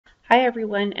Hi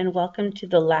everyone, and welcome to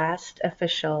the last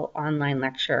official online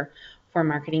lecture for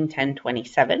Marketing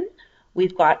 1027.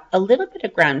 We've got a little bit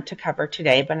of ground to cover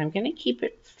today, but I'm going to keep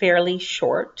it fairly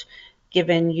short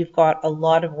given you've got a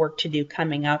lot of work to do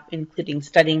coming up, including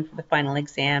studying for the final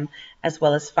exam, as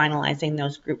well as finalizing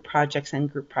those group projects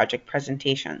and group project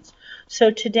presentations.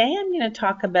 So today I'm going to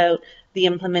talk about the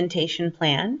implementation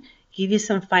plan, give you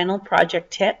some final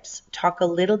project tips, talk a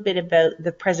little bit about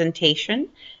the presentation,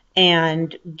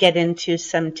 and get into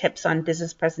some tips on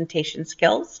business presentation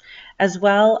skills. As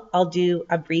well, I'll do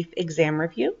a brief exam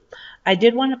review. I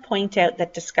did want to point out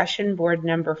that discussion board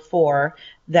number 4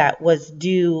 that was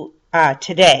due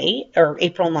today, or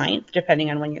April 9th, depending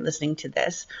on when you're listening to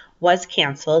this, was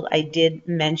canceled. I did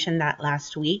mention that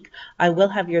last week. I will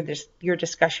have your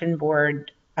discussion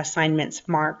board assignments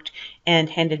marked and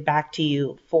handed back to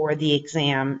you for the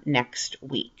exam next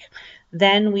week.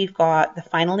 Then we've got the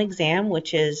final exam,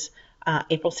 which is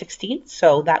April 16th.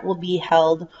 So that will be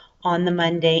held on the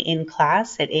Monday in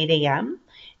class at 8 a.m.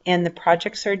 And the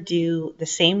projects are due the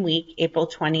same week, April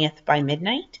 20th by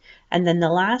midnight. And then the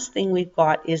last thing we've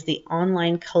got is the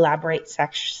online Collaborate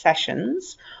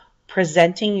sessions,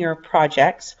 presenting your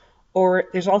projects. Or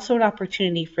there's also an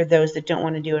opportunity for those that don't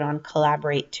want to do it on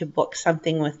Collaborate to book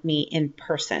something with me in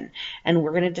person. And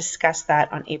we're going to discuss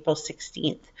that on April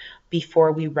 16th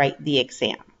before we write the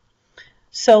exam.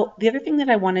 So the other thing that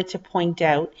I wanted to point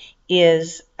out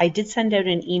is I did send out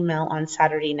an email on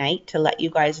Saturday night to let you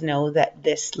guys know that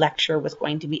this lecture was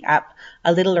going to be up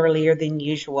a little earlier than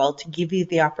usual to give you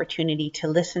the opportunity to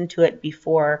listen to it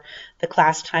before the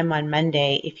class time on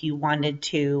Monday if you wanted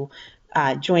to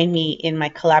join me in my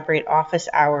Collaborate office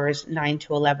hours 9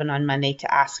 to 11 on Monday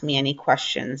to ask me any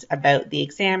questions about the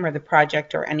exam or the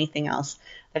project or anything else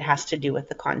that has to do with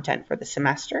the content for the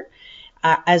semester.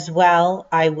 As well,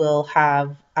 I will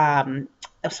have,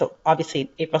 so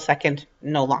obviously April 2nd,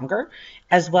 no longer.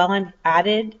 As well, I've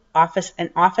added an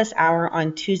office hour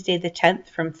on Tuesday the 10th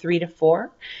from 3 to 4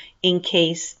 in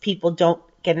case people don't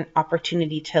get an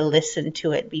opportunity to listen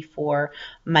to it before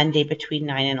Monday between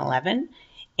 9 and 11.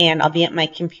 And I'll be at my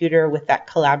computer with that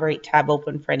Collaborate tab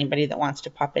open for anybody that wants to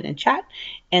pop in and chat.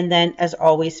 And then, as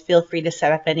always, feel free to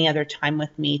set up any other time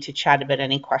with me to chat about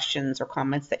any questions or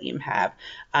comments that you have.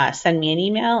 Send me an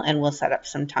email and we'll set up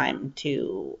some time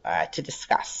to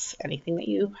discuss anything that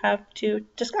you have to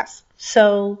discuss.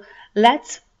 So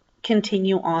let's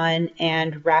continue on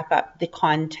and wrap up the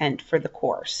content for the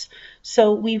course.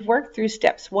 So we've worked through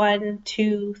steps 1,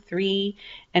 2, 3,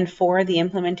 and 4, the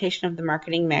implementation of the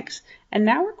marketing mix. And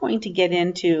now we're going to get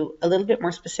into a little bit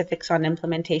more specifics on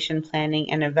implementation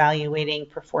planning and evaluating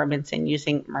performance and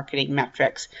using marketing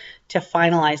metrics to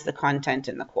finalize the content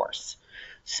in the course.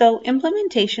 So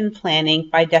implementation planning,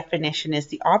 by definition, is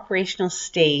the operational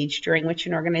stage during which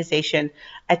an organization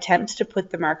attempts to put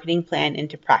the marketing plan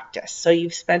into practice. So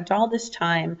you've spent all this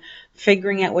time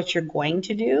figuring out what you're going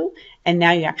to do, and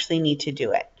now you actually need to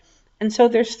do it. And so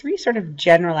there's 3 sort of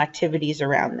general activities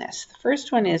around this. The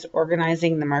first one is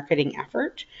organizing the marketing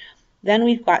effort. Then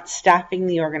we've got staffing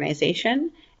the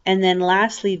organization. And then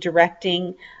lastly,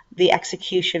 directing the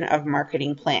execution of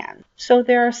marketing plan. So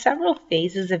there are several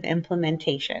phases of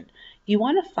implementation. You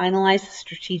want to finalize the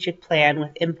strategic plan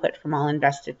with input from all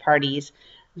invested parties.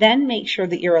 Then make sure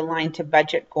that you're aligned to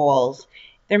budget goals.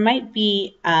 There might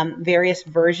be various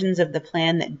versions of the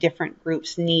plan that different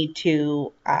groups need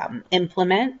to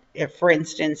implement. For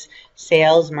instance,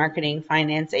 sales, marketing,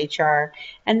 finance, HR.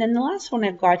 And then the last one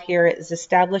I've got here is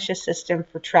establish a system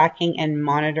for tracking and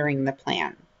monitoring the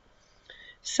plan.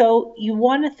 So you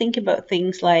want to think about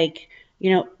things like,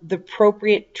 the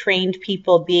appropriate trained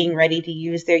people being ready to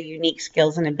use their unique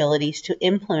skills and abilities to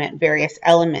implement various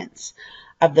elements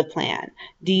of the plan.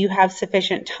 Do you have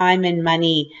sufficient time and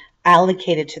money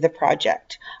allocated to the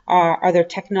project? Are there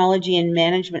technology and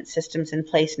management systems in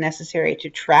place necessary to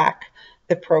track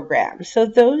the program? So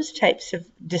those types of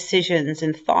decisions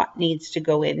and thought needs to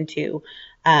go into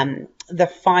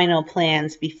the final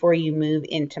plans before you move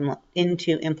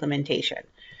into implementation.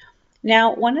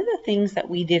 Now, one of the things that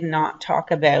we did not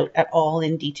talk about at all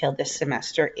in detail this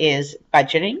semester is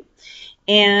budgeting.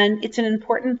 And it's an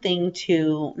important thing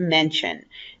to mention.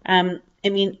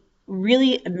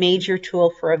 Really a major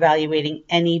tool for evaluating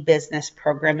any business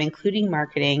program, including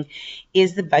marketing,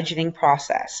 is the budgeting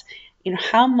process.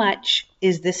 How much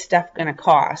is this stuff going to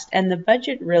cost? And the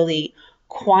budget really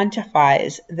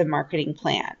quantifies the marketing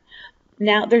plan.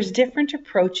 Now, there's different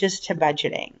approaches to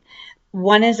budgeting.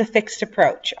 One is a fixed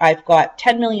approach. I've got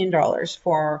 $10 million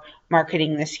for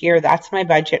marketing this year. That's my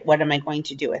budget. What am I going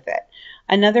to do with it?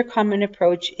 Another common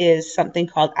approach is something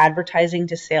called advertising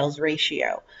to sales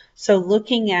ratio. So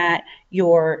looking at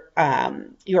your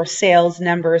sales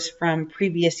numbers from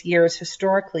previous years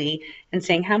historically and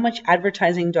saying how much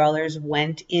advertising dollars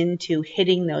went into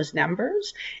hitting those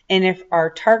numbers. And if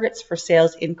our targets for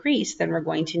sales increase, then we're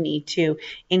going to need to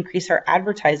increase our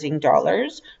advertising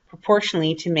dollars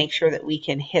proportionally to make sure that we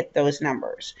can hit those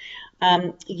numbers.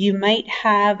 You might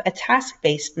have a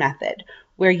task-based method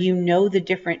where you know the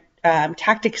different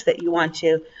tactics that you want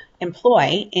to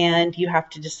employ, and you have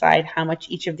to decide how much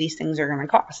each of these things are going to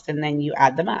cost, and then you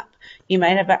add them up. You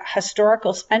might have a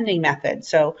historical spending method.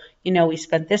 So, we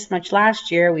spent this much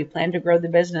last year, we plan to grow the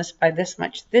business by this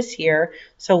much this year,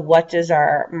 so what does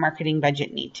our marketing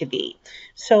budget need to be?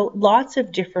 So lots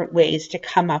of different ways to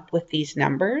come up with these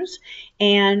numbers.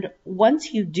 And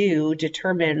once you do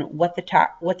determine what the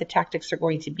tactics are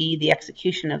going to be, the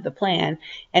execution of the plan,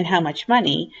 and how much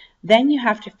money, then you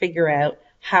have to figure out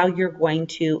how you're going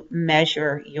to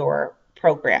measure your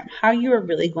program, how you are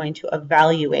really going to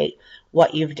evaluate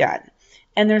what you've done.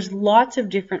 And there's lots of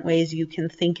different ways you can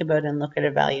think about and look at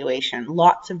evaluation,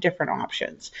 lots of different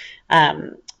options.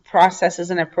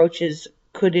 Processes and approaches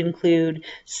could include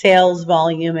sales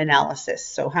volume analysis.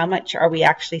 So how much are we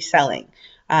actually selling?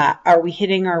 Are we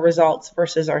hitting our results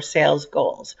versus our sales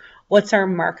goals? What's our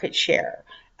market share?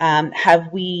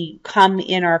 Have we come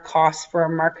in our costs for our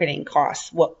marketing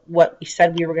costs, what we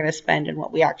said we were going to spend and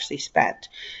what we actually spent?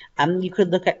 You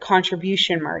could look at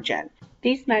contribution margin.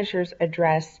 These measures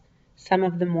address some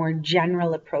of the more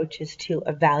general approaches to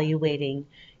evaluating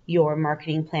your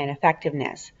marketing plan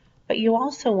effectiveness, but you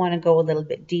also want to go a little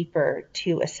bit deeper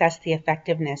to assess the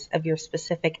effectiveness of your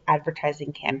specific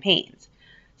advertising campaigns.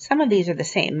 Some of these are the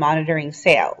same, monitoring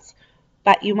sales.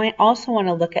 But you might also want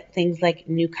to look at things like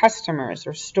new customers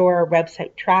or store or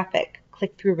website traffic,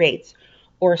 click-through rates,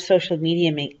 or social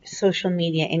media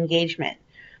engagement.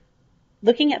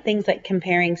 Looking at things like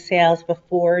comparing sales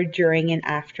before, during, and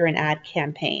after an ad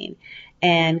campaign,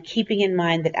 and keeping in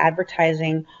mind that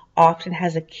advertising often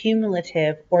has a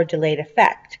cumulative or delayed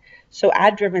effect. So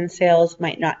ad-driven sales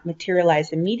might not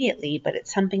materialize immediately, but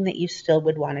it's something that you still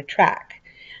would want to track.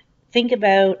 Think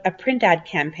about a print ad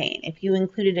campaign. If you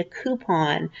included a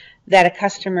coupon that a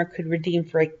customer could redeem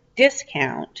for a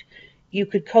discount, you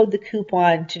could code the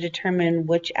coupon to determine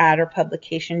which ad or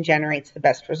publication generates the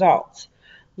best results.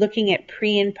 Looking at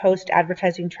pre and post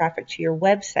advertising traffic to your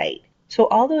website. So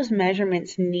all those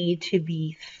measurements need to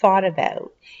be thought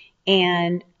about.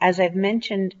 And as I've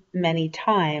mentioned many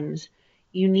times,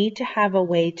 you need to have a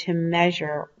way to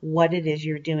measure what it is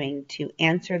you're doing to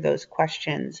answer those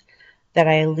questions that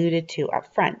I alluded to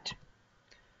up front.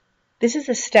 This is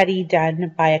a study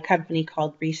done by a company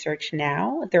called Research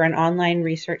Now. They're an online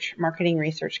marketing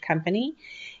research company,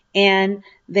 and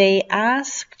they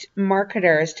asked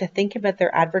marketers to think about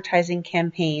their advertising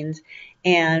campaigns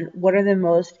and what are the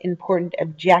most important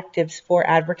objectives for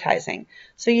advertising.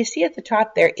 So you see at the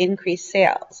top there, increased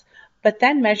sales, but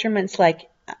then measurements like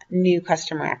new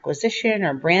customer acquisition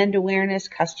or brand awareness,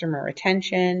 customer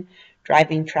retention,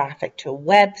 driving traffic to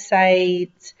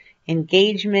websites,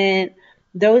 engagement,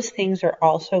 those things are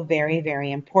also very,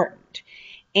 very important.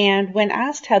 And when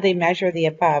asked how they measure the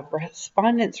above,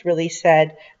 respondents really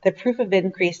said the proof of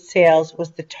increased sales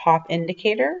was the top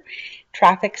indicator,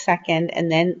 traffic second,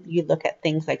 and then you look at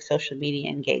things like social media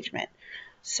engagement.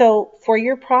 So for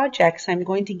your projects, I'm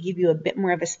going to give you a bit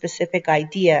more of a specific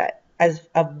idea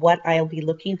of what I'll be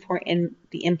looking for in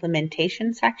the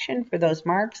implementation section for those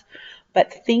marks.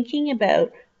 But thinking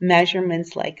about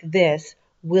measurements like this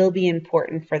will be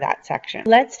important for that section.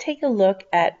 Let's take a look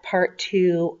at part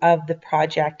 2 of the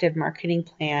project and marketing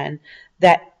plan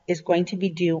that is going to be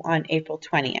due on April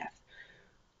 20th.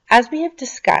 As we have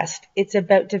discussed, it's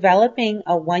about developing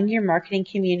a 1-year marketing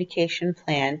communication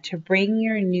plan to bring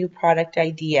your new product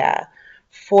idea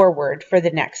forward for the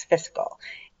next fiscal.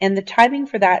 And the timing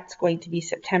for that is going to be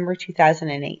September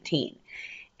 2018.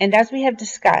 And as we have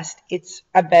discussed, it's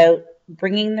about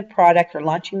bringing the product or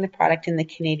launching the product in the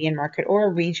Canadian market or a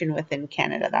region within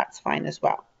Canada. That's fine as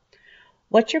well.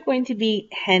 What you're going to be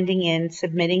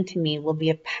submitting to me will be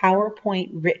a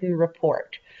PowerPoint written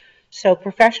report. So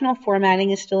professional formatting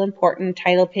is still important,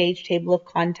 title page, table of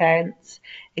contents,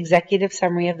 executive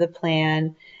summary of the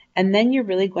plan, and then you're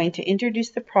really going to introduce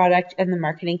the product and the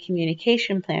marketing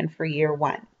communication plan for year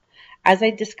 1. As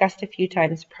I discussed a few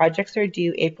times, projects are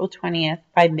due April 20th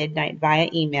by midnight via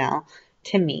email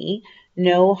to me.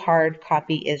 No hard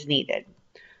copy is needed.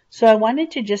 So I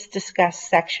wanted to just discuss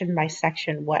section by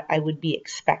section what I would be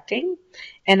expecting.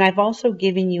 And I've also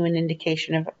given you an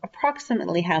indication of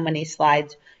approximately how many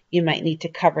slides you might need to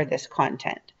cover this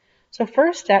content. So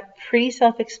first up, pretty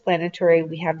self-explanatory,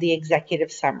 we have the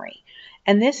executive summary.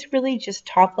 And this really just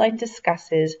top line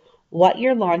discusses what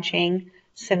you're launching,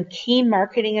 some key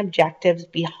marketing objectives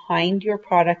behind your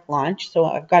product launch. So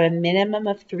I've got a minimum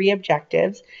of 3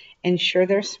 objectives. Ensure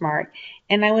they're smart.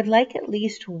 And I would like at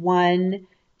least one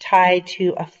tied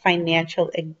to a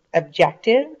financial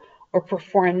objective or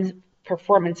performance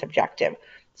objective.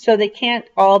 So they can't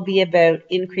all be about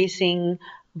increasing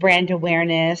brand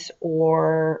awareness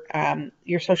or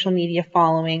your social media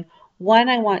following. One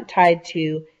I want tied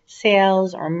to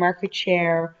sales or market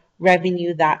share,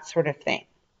 revenue, that sort of thing.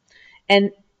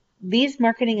 And these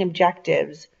marketing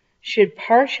objectives should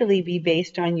partially be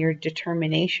based on your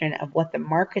determination of what the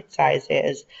market size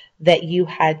is that you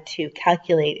had to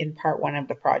calculate in part 1 of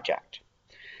the project.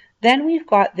 Then we've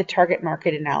got the target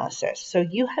market analysis. So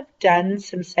you have done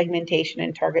some segmentation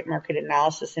and target market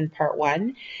analysis in part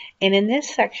 1. And in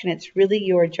this section, it's really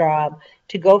your job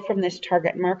to go from this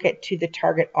target market to the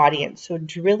target audience. So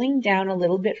drilling down a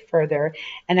little bit further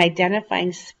and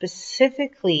identifying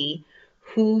specifically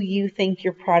who you think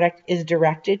your product is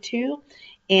directed to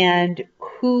and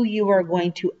who you are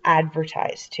going to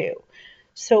advertise to.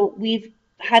 So we've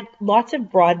had lots of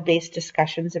broad-based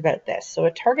discussions about this. So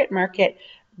a target market,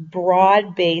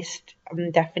 broad-based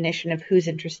definition of who's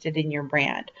interested in your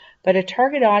brand. But a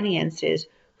target audience is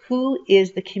who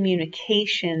is the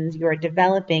communications you're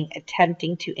developing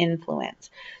attempting to influence.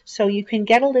 So you can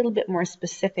get a little bit more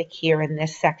specific here in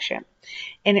this section.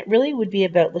 And it really would be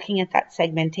about looking at that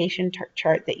segmentation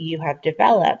chart that you have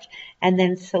developed and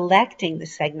then selecting the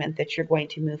segment that you're going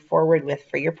to move forward with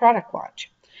for your product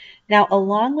launch. Now,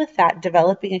 along with that,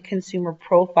 developing a consumer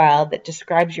profile that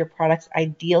describes your product's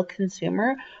ideal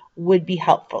consumer would be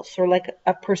helpful, sort of like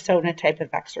a persona type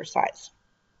of exercise.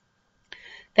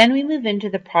 Then we move into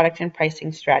the product and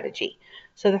pricing strategy.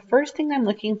 So the first thing I'm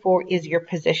looking for is your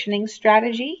positioning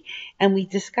strategy, and we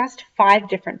discussed 5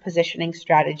 different positioning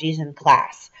strategies in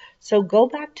class. So go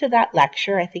back to that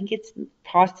lecture, I think it's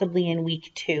possibly in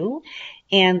week 2,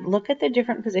 and look at the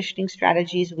different positioning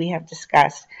strategies we have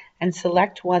discussed and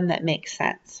select one that makes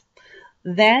sense.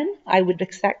 Then I would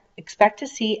expect to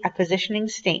see a positioning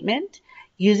statement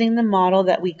using the model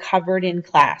that we covered in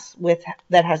class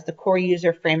that has the core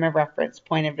user, frame of reference,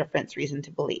 point of difference, reason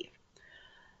to believe.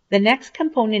 The next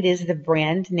component is the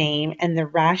brand name and the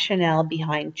rationale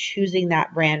behind choosing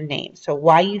that brand name. So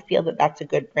why you feel that that's a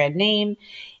good brand name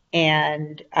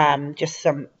and just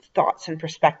some thoughts and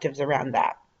perspectives around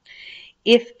that.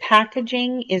 If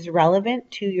packaging is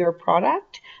relevant to your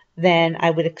product, then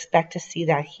I would expect to see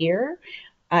that here.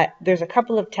 There's a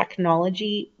couple of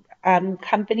technology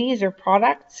companies or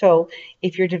products. So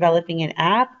if you're developing an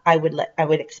app, I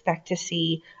would expect to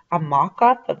see a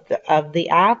mock-up of the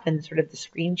app and sort of the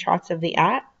screenshots of the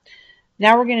app.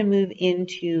 Now we're going to move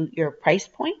into your price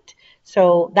point.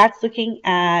 So that's looking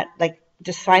at like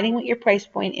deciding what your price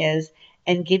point is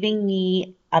and giving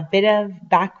me a bit of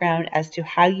background as to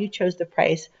how you chose the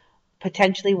price,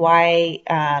 potentially why,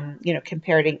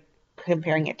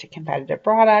 comparing it to competitive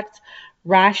products,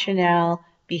 rationale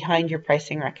behind your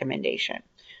pricing recommendation.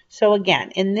 So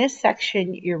again, in this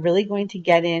section, you're really going to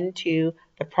get into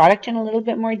the product in a little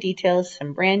bit more detail,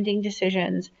 some branding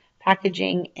decisions,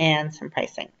 packaging, and some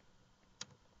pricing.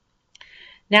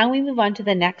 Now we move on to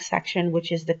the next section,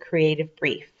 which is the creative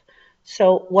brief.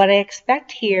 So what I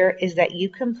expect here is that you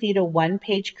complete a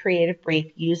 1-page creative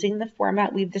brief using the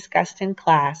format we've discussed in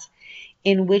class,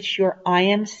 in which your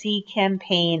IMC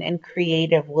campaign and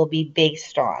creative will be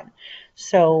based on.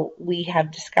 So we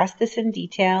have discussed this in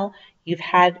detail. You've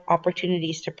had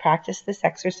opportunities to practice this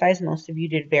exercise. Most of you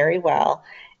did very well,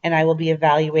 and I will be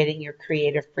evaluating your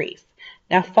creative brief.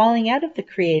 Now, falling out of the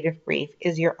creative brief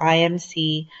is your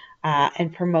IMC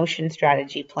and promotion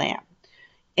strategy plan.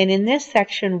 And in this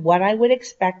section, what I would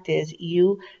expect is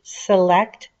you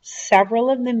select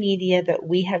several of the media that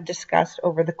we have discussed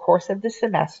over the course of the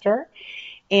semester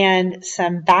and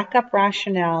some backup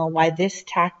rationale why this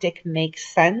tactic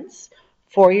makes sense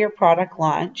for your product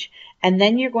launch. And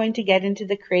then you're going to get into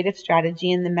the creative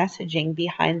strategy and the messaging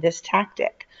behind this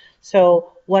tactic.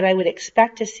 So what I would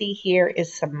expect to see here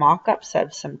is some mock-ups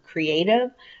of some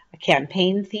creative, a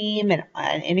campaign theme, and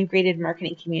an integrated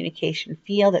marketing communication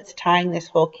feel that's tying this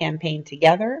whole campaign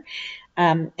together.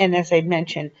 And as I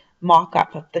mentioned,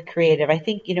 mock-up of the creative. I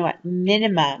think, at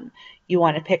minimum, you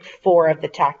want to pick 4 of the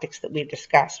tactics that we've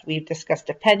discussed. We've discussed,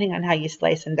 depending on how you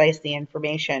slice and dice the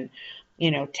information,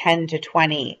 10 to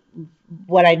 20.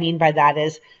 What I mean by that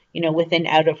is, within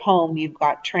out of home, you've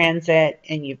got transit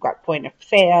and you've got point of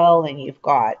sale and you've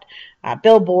got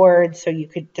billboards. So you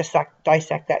could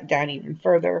dissect that down even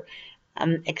further.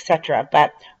 etc.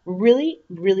 But really,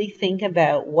 really think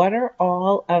about what are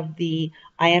all of the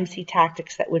IMC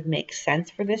tactics that would make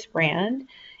sense for this brand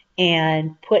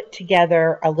and put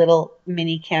together a little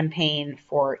mini campaign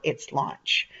for its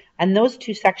launch. And those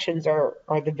two sections are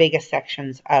the biggest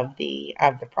sections of the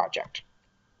project.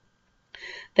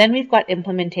 Then we've got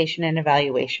implementation and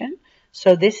evaluation.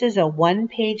 So this is a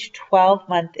one-page,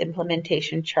 12-month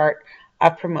implementation chart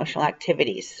of promotional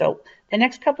activities. So the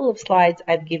next couple of slides,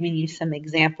 I've given you some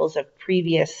examples of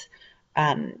previous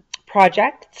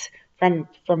projects from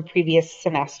previous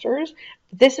semesters.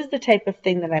 This is the type of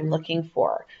thing that I'm looking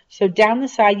for. So down the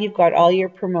side, you've got all your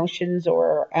promotions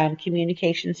or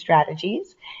communication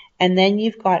strategies. And then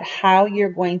you've got how you're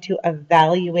going to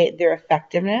evaluate their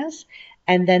effectiveness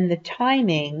and then the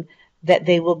timing that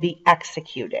they will be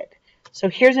executed. So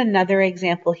here's another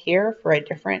example here for a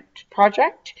different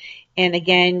project. And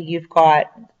again, you've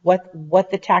got what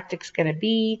the tactic's going to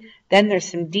be. Then there's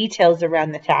some details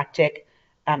around the tactic,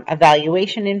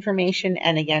 evaluation information,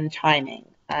 and again, timing.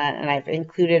 And I've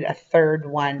included a third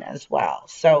one as well.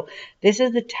 So this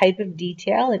is the type of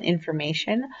detail and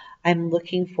information I'm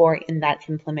looking for in that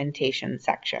implementation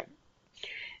section.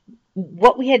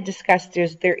 What we had discussed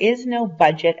is there is no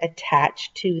budget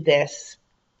attached to this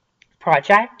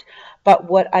project, but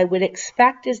what I would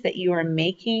expect is that you are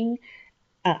making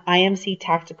IMC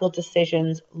tactical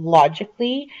decisions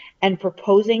logically and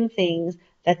proposing things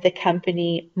that the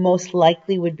company most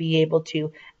likely would be able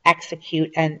to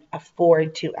execute and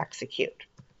afford to execute.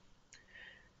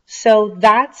 So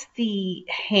that's the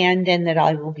hand-in that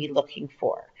I will be looking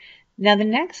for. Now the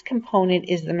next component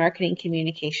is the marketing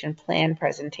communication plan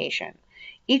presentation.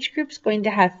 Each group is going to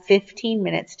have 15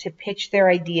 minutes to pitch their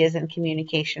ideas and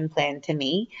communication plan to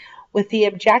me with the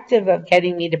objective of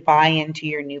getting me to buy into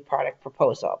your new product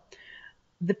proposal.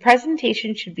 The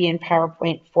presentation should be in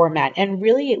PowerPoint format, and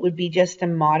really it would be just a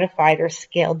modified or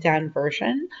scaled down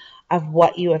version of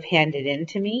what you have handed in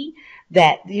to me,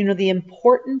 that, you know, the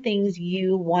important things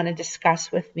you want to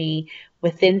discuss with me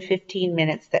within 15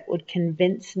 minutes that would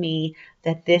convince me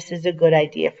that this is a good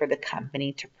idea for the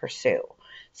company to pursue.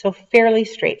 So fairly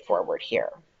straightforward here.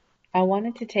 I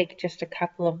wanted to take just a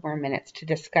couple of more minutes to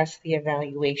discuss the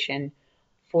evaluation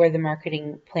for the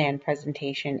marketing plan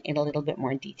presentation in a little bit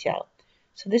more detail.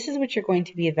 So this is what you're going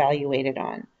to be evaluated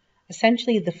on.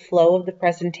 Essentially the flow of the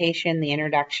presentation, the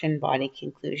introduction, body,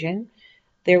 conclusion.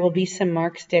 There will be some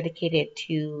marks dedicated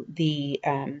to the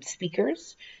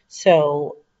speakers.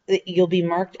 So you'll be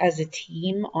marked as a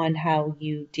team on how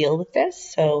you deal with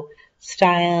this. So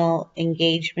style,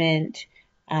 engagement,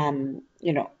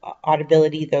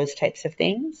 audibility, those types of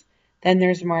things. Then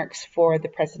there's marks for the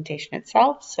presentation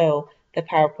itself. So the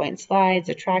PowerPoint slides,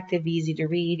 attractive, easy to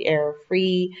read,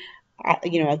 error-free,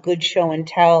 a good show and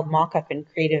tell, mock-up and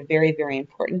creative, very, very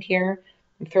important here.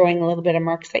 I'm throwing a little bit of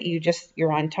marks that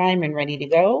you're on time and ready to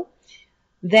go.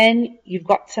 Then you've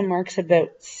got some marks about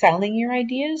selling your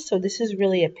ideas. So this is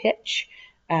really a pitch,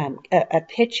 a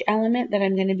pitch element that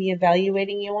I'm going to be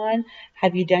evaluating you on.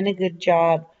 Have you done a good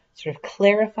job sort of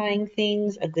clarifying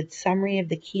things, a good summary of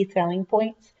the key selling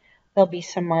points? There'll be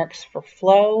some marks for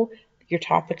flow. Your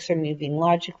topics are moving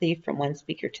logically from one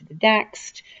speaker to the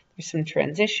next. There's some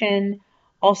transition.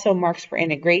 Also marks for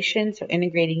integration, so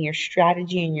integrating your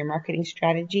strategy and your marketing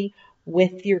strategy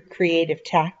with your creative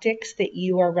tactics that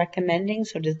you are recommending.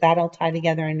 So does that all tie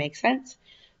together and make sense?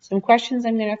 Some questions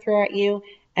I'm going to throw at you,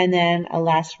 and then a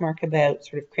last mark about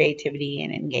sort of creativity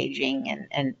and engaging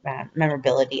and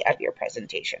memorability of your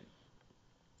presentation.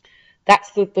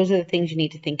 Those are the things you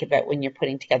need to think about when you're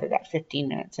putting together that 15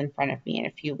 minutes in front of me in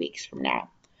a few weeks from now.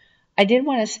 I did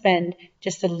want to spend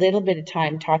just a little bit of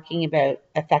time talking about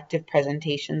effective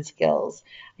presentation skills.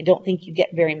 I don't think you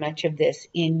get very much of this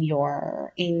in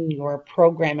your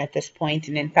program at this point,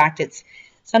 and in fact, it's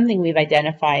something we've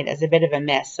identified as a bit of a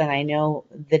miss. And I know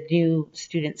the new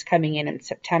students coming in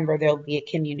September, there'll be a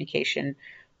communication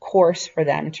course for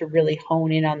them to really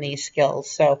hone in on these skills.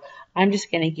 So I'm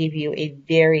just going to give you a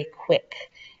very quick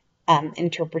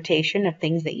interpretation of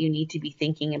things that you need to be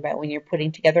thinking about when you're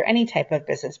putting together any type of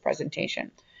business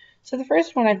presentation. So the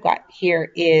first one I've got here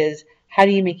is, how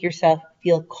do you make yourself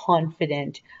feel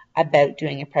confident about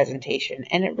doing a presentation?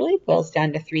 And it really boils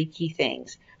down to three key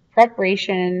things: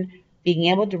 preparation,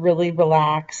 being able to really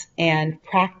relax, and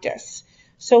practice.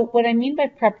 So what I mean by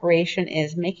preparation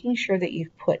is making sure that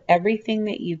you've put everything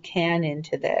that you can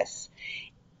into this.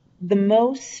 The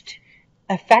most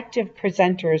effective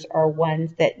presenters are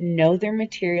ones that know their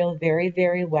material very,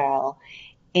 very well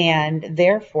and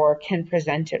therefore can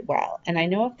present it well. And I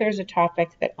know if there's a topic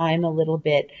that I'm a little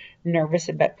bit nervous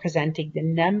about presenting, the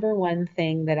number one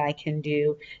thing that I can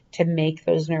do to make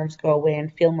those nerves go away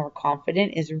and feel more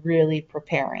confident is really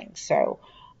preparing. So,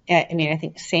 I mean, I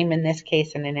think same in this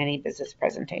case and in any business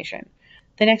presentation.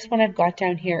 The next one I've got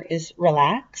down here is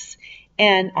relax.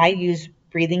 And I use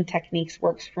breathing techniques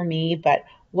works for me, but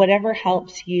whatever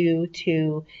helps you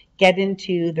to get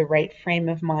into the right frame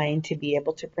of mind to be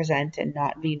able to present and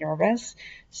not be nervous.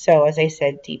 So as I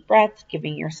said, deep breaths,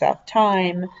 giving yourself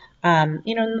time. And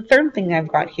the third thing I've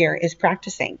got here is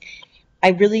practicing. I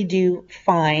really do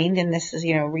find, and this is,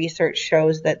 research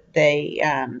shows that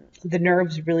the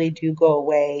nerves really do go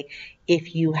away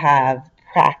if you have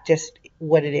practiced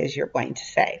what it is you're going to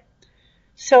say.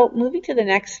 So moving to the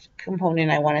next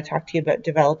component, I want to talk to you about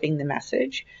developing the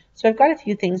message. So I've got a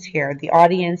few things here: the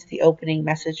audience, the opening,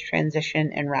 message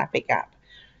transition, and wrapping up.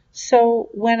 So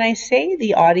when I say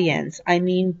the audience, I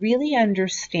mean really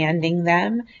understanding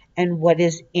them and what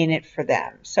is in it for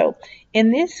them. So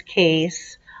in this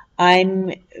case,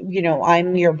 I'm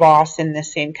your boss in the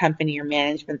same company or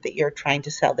management that you're trying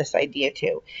to sell this idea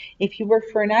to. If you work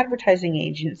for an advertising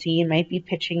agency, you might be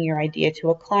pitching your idea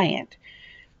to a client.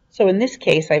 So in this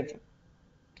case, I've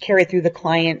carried through the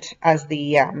client as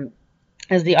the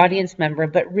audience member,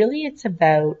 but really it's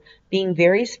about being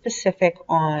very specific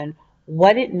on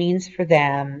what it means for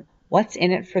them, what's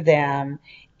in it for them,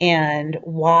 and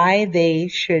why they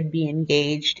should be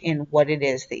engaged in what it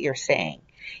is that you're saying.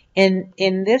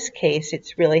 In this case,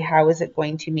 it's really how is it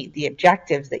going to meet the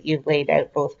objectives that you've laid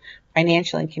out, both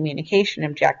financial and communication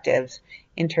objectives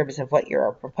in terms of what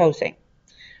you're proposing.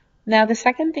 Now, the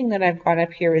second thing that I've got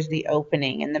up here is the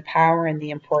opening and the power and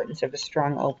the importance of a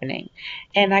strong opening.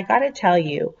 And I got to tell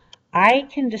you, I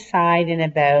can decide in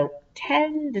about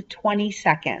 10 to 20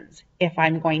 seconds if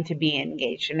I'm going to be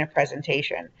engaged in a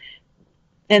presentation.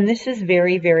 And this is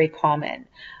very, very common.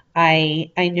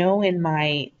 I know in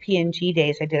my P&G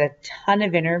days, I did a ton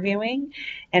of interviewing,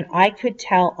 and I could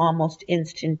tell almost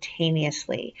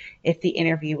instantaneously if the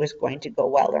interview was going to go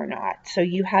well or not. So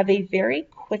you have a very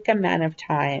quick amount of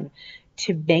time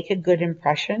to make a good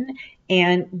impression,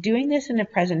 and doing this in a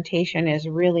presentation is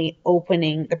really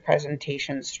opening the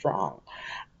presentation strong.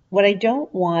 What I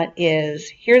don't want is,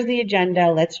 here's the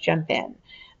agenda, let's jump in.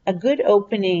 A good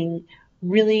opening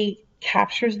really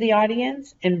captures the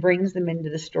audience and brings them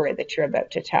into the story that you're about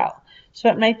to tell. So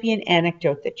it might be an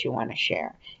anecdote that you want to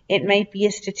share. It might be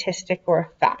a statistic or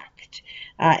a fact.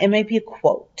 It might be a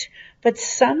quote, but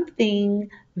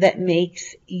something that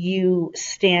makes you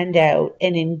stand out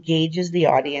and engages the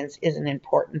audience is an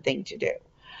important thing to do.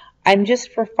 I'm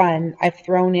just for fun, I've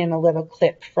thrown in a little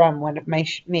clip from one of my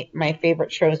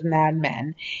favorite shows, Mad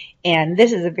Men, and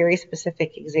this is a very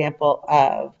specific example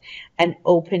of an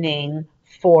opening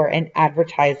for an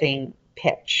advertising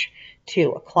pitch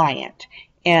to a client.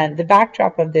 And the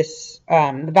backdrop of this,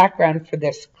 the background for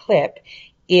this clip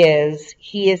is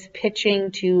he is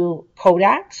pitching to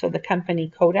Kodak, so the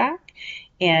company Kodak,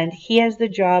 and he has the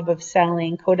job of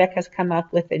selling. Kodak has come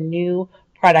up with a new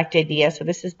product idea. So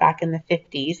this is back in the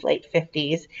 50s, late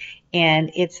 50s,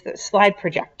 and it's the slide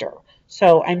projector.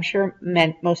 So I'm sure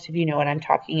most of you know what I'm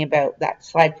talking about, that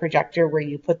slide projector where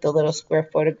you put the little square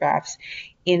photographs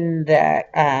in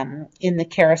the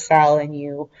carousel and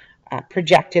you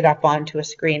project it up onto a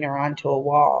screen or onto a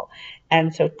wall.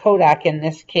 And so Kodak in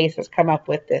this case has come up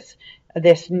with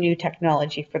this new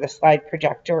technology for the slide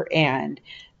projector, and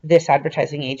this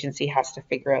advertising agency has to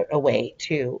figure out a way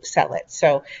to sell it.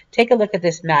 So take a look at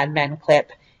this Mad Men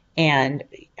clip and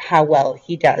how well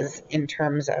he does in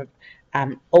terms of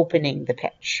opening the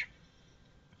pitch.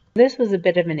 This was a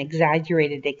bit of an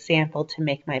exaggerated example to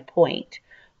make my point,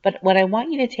 but what I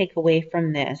want you to take away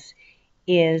from this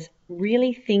is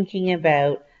really thinking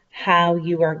about how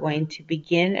you are going to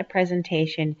begin a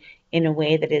presentation in a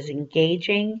way that is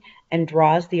engaging and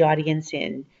draws the audience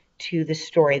in to the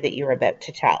story that you're about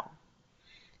to tell.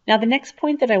 Now, the next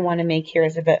point that I want to make here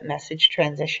is about message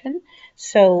transition.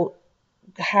 So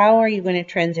how are you going to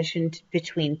transition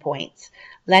between points?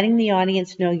 Letting the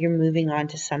audience know you're moving on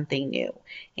to something new.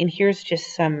 And here's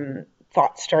just some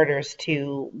thought starters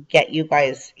to get you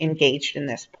guys engaged in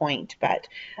this point. But,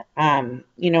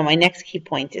 my next key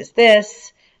point is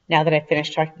this. Now that I've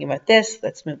finished talking about this,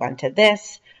 let's move on to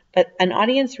this. But an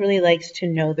audience really likes to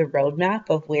know the roadmap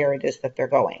of where it is that they're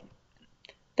going.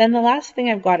 Then the last thing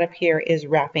I've got up here is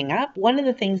wrapping up. One of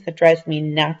the things that drives me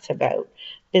nuts about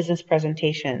business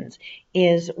presentations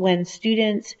is when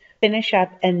students finish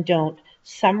up and don't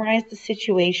summarize the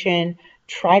situation,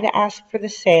 try to ask for the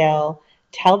sale,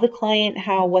 tell the client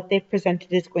how what they've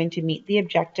presented is going to meet the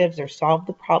objectives or solve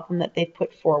the problem that they've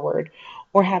put forward,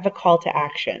 or have a call to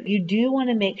action. You do want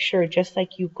to make sure, just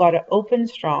like you've got to open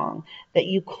strong, that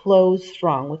you close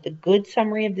strong with a good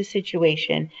summary of the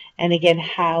situation, and again,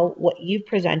 how what you've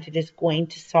presented is going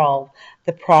to solve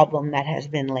the problem that has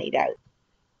been laid out.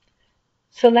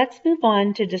 So let's move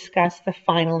on to discuss the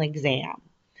final exam.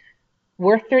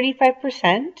 We're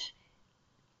 35%.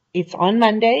 It's on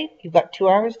Monday. You've got 2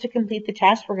 hours to complete the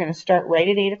test. We're going to start right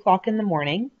at 8 o'clock in the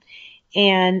morning.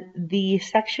 And the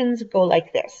sections go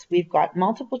like this. We've got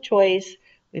multiple choice.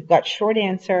 We've got short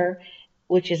answer,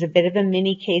 which is a bit of a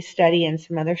mini case study and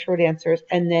some other short answers.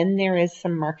 And then there is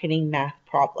some marketing math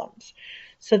problems.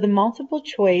 So the multiple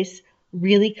choice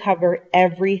really cover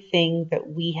everything that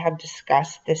we have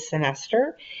discussed this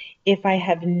semester. If I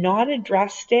have not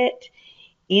addressed it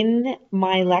in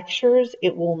my lectures,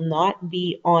 it will not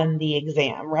be on the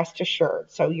exam, rest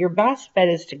assured. So your best bet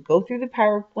is to go through the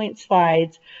PowerPoint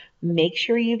slides, make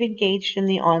sure you've engaged in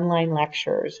the online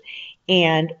lectures,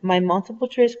 and my multiple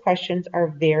choice questions are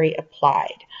very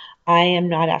applied. I am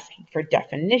not asking for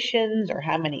definitions or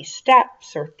how many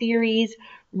steps or theories.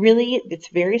 Really, it's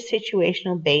very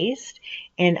situational based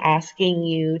and asking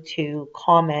you to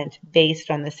comment based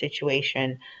on the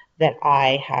situation that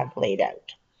I have laid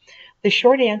out. The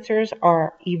short answers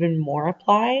are even more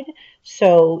applied.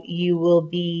 So you will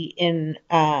be in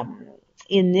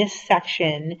this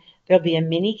section, there'll be a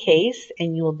mini case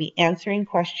and you will be answering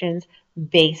questions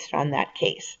based on that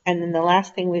case. And then the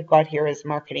last thing we've got here is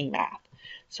marketing math.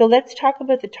 So let's talk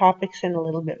about the topics in a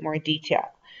little bit more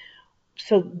detail.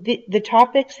 So the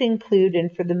topics include,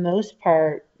 and for the most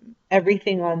part,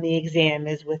 everything on the exam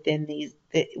is within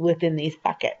these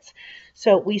buckets.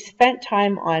 So we spent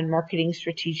time on marketing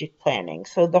strategic planning.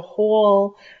 So the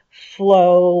whole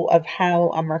flow of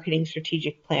how a marketing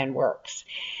strategic plan works.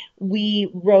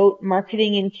 We wrote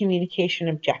marketing and communication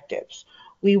objectives.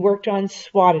 We worked on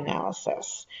SWOT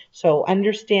analysis. So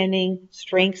understanding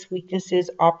strengths, weaknesses,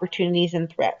 opportunities, and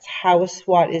threats, how a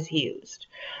SWOT is used.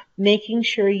 Making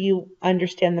sure you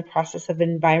understand the process of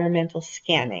environmental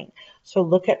scanning. So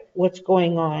look at what's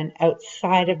going on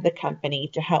outside of the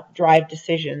company to help drive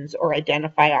decisions or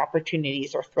identify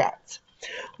opportunities or threats.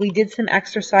 We did some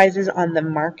exercises on the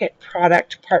market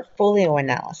product portfolio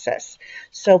analysis.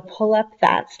 So pull up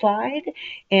that slide,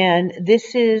 and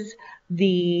this is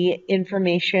the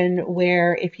information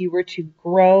where if you were to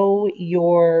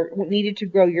needed to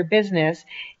grow your business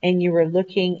and you were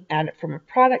looking at it from a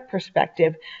product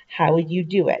perspective, how would you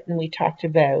do it? And we talked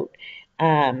about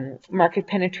market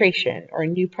penetration or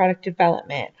new product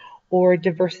development or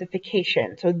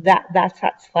diversification. So that's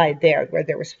that slide there where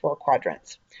there was 4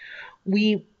 quadrants.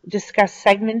 We discussed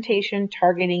segmentation,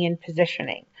 targeting, and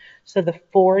positioning. So the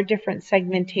 4 different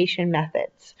segmentation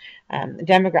methods,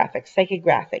 demographic,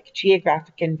 psychographic,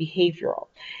 geographic, and behavioral.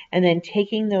 And then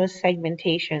taking those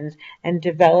segmentations and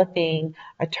developing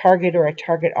a target or a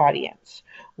target audience.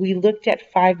 We looked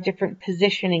at 5 different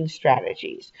positioning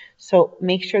strategies. So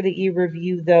make sure that you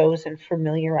review those and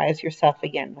familiarize yourself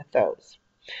again with those.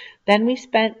 Then we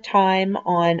spent time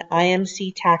on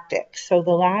IMC tactics. So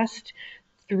the last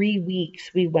 3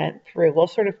 weeks we went through, well,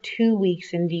 sort of 2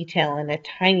 weeks in detail and a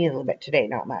tiny little bit today,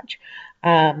 not much.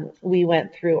 We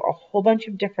went through a whole bunch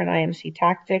of different IMC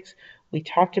tactics. We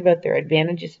talked about their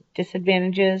advantages,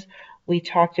 disadvantages. We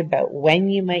talked about when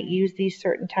you might use these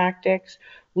certain tactics.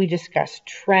 We discussed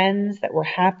trends that were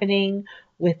happening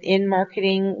within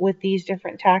marketing with these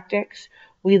different tactics.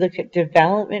 We looked at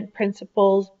development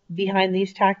principles behind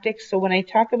these tactics. So when I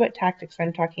talk about tactics,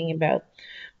 I'm talking about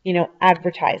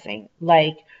advertising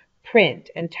like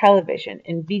print and television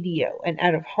and video and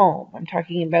out of home. I'm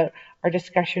talking about our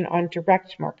discussion on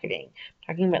direct marketing.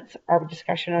 I'm talking about our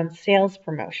discussion on sales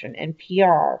promotion and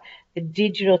PR, the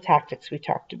digital tactics we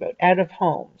talked about, out of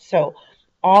home. So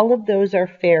all of those are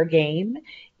fair game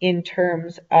in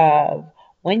terms of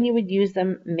when you would use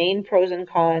them, main pros and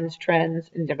cons, trends,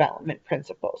 and development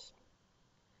principles.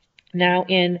 Now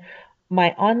in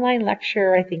my online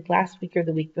lecture, I think last week or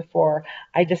the week before,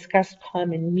 I discussed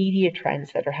common media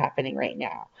trends that are happening right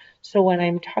now. So when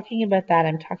I'm talking about that,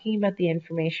 I'm talking about the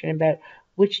information about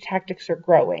which tactics are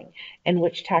growing and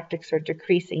which tactics are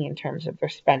decreasing in terms of their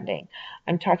spending.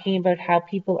 I'm talking about how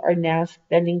people are now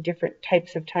spending different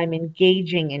types of time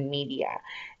engaging in media.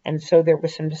 And so there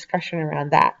was some discussion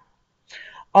around that.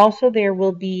 Also, there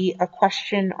will be a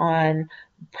question on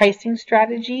pricing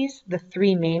strategies, the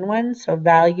 3 main ones, so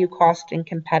value, cost, and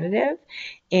competitive.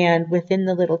 And within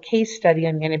the little case study,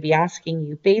 I'm going to be asking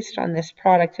you, based on this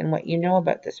product and what you know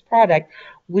about this product,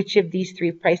 which of these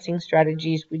 3 pricing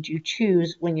strategies would you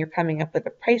choose when you're coming up with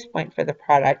a price point for the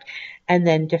product, and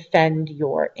then defend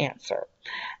your answer.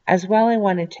 As well, I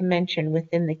wanted to mention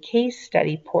within the case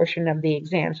study portion of the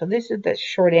exam, so this is the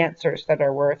short answers that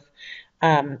are worth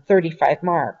 35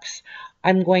 marks.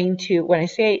 I'm going to, when I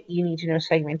say you need to know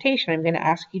segmentation, I'm going to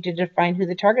ask you to define who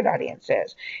the target audience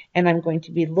is. And I'm going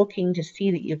to be looking to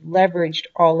see that you've leveraged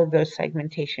all of those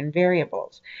segmentation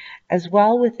variables. As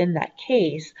well, within that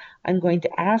case, I'm going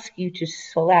to ask you to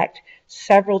select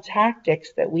several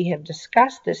tactics that we have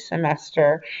discussed this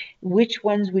semester. Which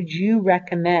ones would you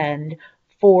recommend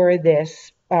for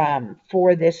this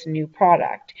new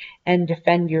product, and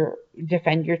defend your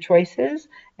choices,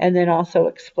 and then also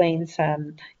explain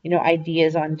some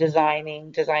ideas on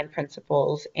design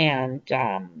principles, and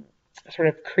sort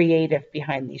of creative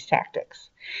behind these tactics.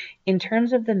 In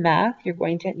terms of the math, you're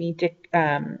going to need to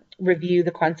review the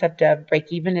concept of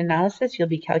break-even analysis. You'll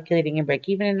be calculating a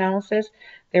break-even analysis.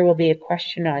 There will be a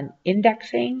question on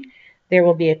indexing. There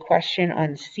will be a question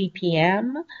on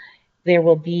CPM. There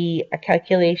will be a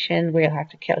calculation where you'll have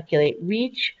to calculate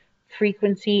reach,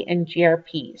 frequency, and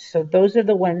GRPs. So those are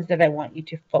the ones that I want you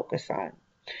to focus on.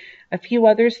 A few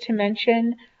others to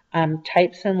mention,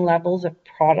 types and levels of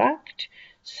product.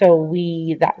 So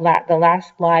the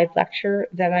last live lecture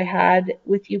that I had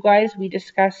with you guys, we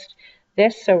discussed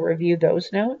this, so review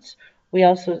those notes. We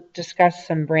also discussed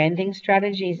some branding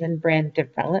strategies and brand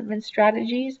development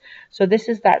strategies. So this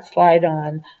is that slide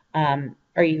on,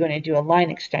 are you going to do a line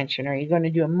extension? Are you going to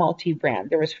do a multi-brand?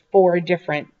 There was 4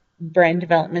 different brand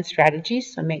development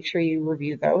strategies, so make sure you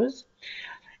review those.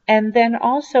 And then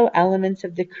also elements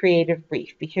of the creative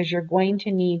brief, because you're going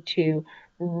to need to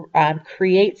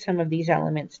create some of these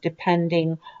elements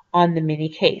depending on the mini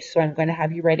case. So I'm going to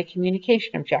have you write a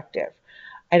communication objective.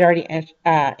 I'd already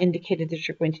indicated that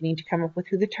you're going to need to come up with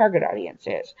who the target audience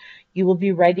is. You will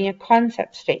be writing a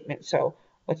concept statement. So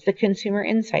what's the consumer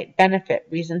insight, benefit,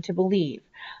 reason to believe?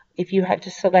 If you had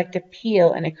to select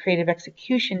appeal and a creative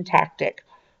execution tactic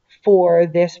for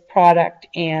this product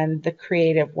and the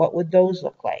creative, what would those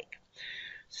look like?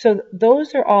 So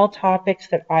those are all topics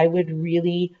that I would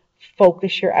really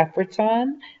focus your efforts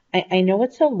on. I know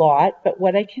it's a lot, but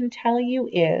what I can tell you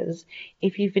is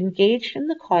if you've engaged in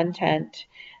the content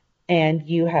and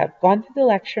you have gone through the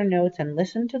lecture notes and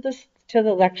listened to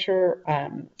the lecture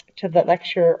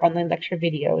online lecture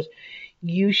videos,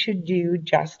 you should do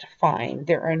just fine.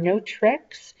 There are no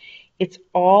tricks. It's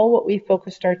all what we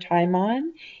focused our time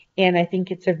on, and I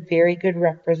think it's a very good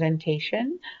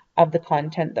representation of the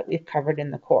content that we've covered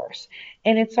in the course.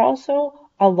 And it's also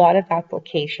a lot of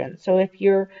application. So if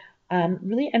you're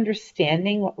really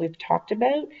understanding what we've talked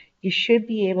about, you should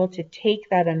be able to take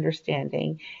that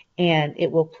understanding and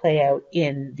it will play out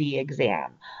in the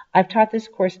exam. I've taught this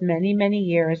course many, many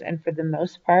years, and for the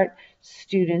most part,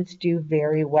 students do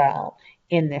very well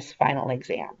in this final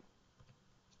exam.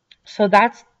 So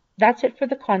that's it for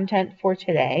the content for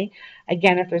today.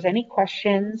 Again, if there's any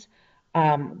questions,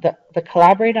 the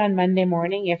collaborate on Monday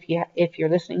morning, if you're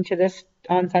listening to this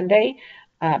on Sunday,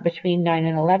 between 9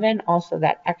 and 11, also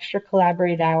that extra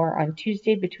collaborate hour on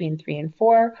Tuesday between 3 and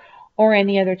 4, or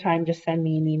any other time, just send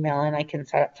me an email and I can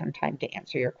set up some time to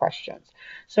answer your questions.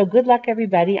 So good luck,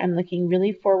 everybody. I'm looking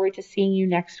really forward to seeing you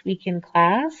next week in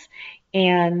class.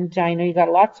 And I know you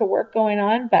got lots of work going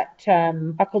on, but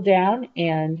buckle down.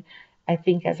 And I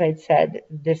think, as I'd said,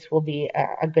 this will be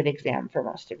a good exam for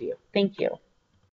most of you. Thank you.